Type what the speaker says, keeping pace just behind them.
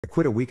I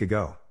quit a week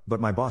ago, but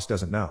my boss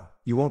doesn't know.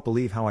 You won't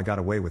believe how I got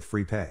away with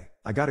free pay.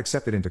 I got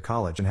accepted into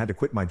college and had to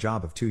quit my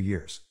job of 2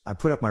 years. I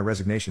put up my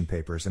resignation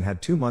papers and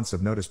had 2 months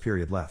of notice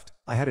period left.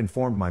 I had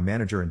informed my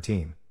manager and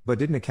team, but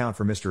didn't account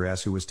for Mr.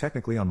 S, who was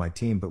technically on my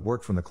team but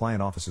worked from the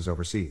client offices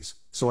overseas,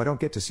 so I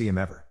don't get to see him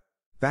ever.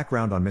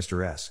 Background on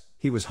Mr. S: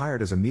 he was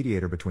hired as a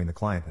mediator between the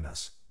client and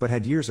us, but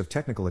had years of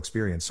technical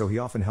experience, so he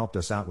often helped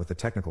us out with the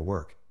technical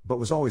work, but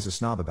was always a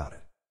snob about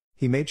it.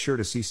 He made sure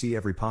to CC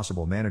every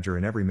possible manager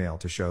in every mail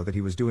to show that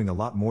he was doing a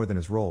lot more than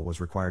his role was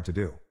required to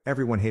do.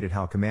 Everyone hated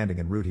how commanding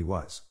and rude he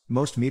was.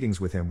 Most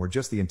meetings with him were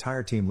just the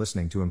entire team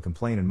listening to him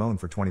complain and moan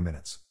for 20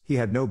 minutes. He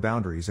had no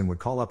boundaries and would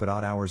call up at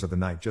odd hours of the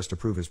night just to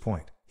prove his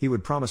point. He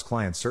would promise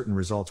clients certain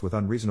results with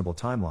unreasonable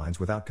timelines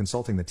without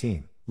consulting the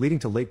team, leading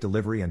to late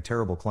delivery and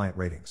terrible client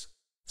ratings.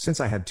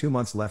 Since I had 2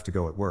 months left to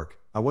go at work,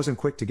 I wasn't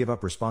quick to give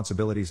up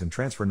responsibilities and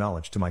transfer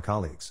knowledge to my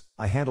colleagues.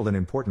 I handled an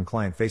important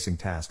client-facing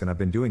task and I've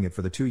been doing it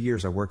for the 2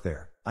 years I worked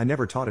there. I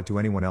never taught it to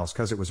anyone else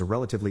cause it was a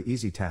relatively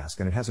easy task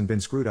and it hasn't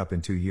been screwed up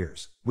in 2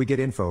 years. We get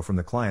info from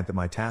the client that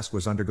my task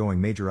was undergoing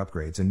major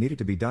upgrades and needed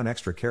to be done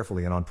extra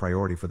carefully and on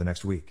priority for the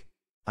next week.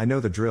 I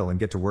know the drill and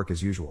get to work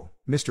as usual.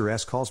 Mr.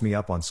 S calls me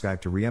up on Skype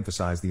to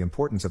re-emphasize the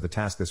importance of the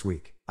task this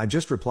week. I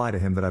just reply to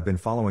him that I've been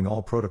following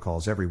all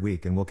protocols every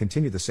week and will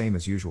continue the same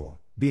as usual,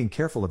 being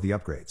careful of the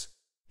upgrades.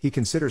 He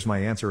considers my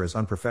answer as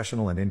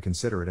unprofessional and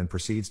inconsiderate and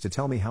proceeds to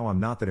tell me how I'm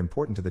not that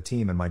important to the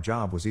team and my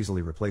job was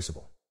easily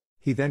replaceable.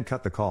 He then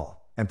cut the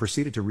call, and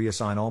proceeded to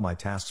reassign all my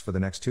tasks for the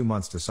next 2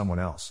 months to someone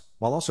else,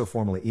 while also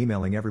formally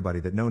emailing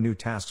everybody that no new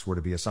tasks were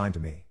to be assigned to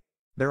me.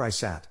 There I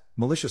sat,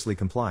 maliciously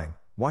complying,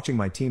 watching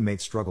my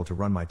teammates struggle to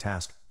run my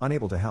task,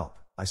 unable to help.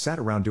 I sat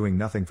around doing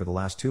nothing for the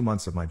last 2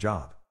 months of my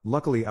job.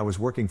 Luckily I was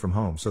working from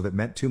home, so that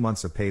meant 2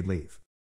 months of paid leave.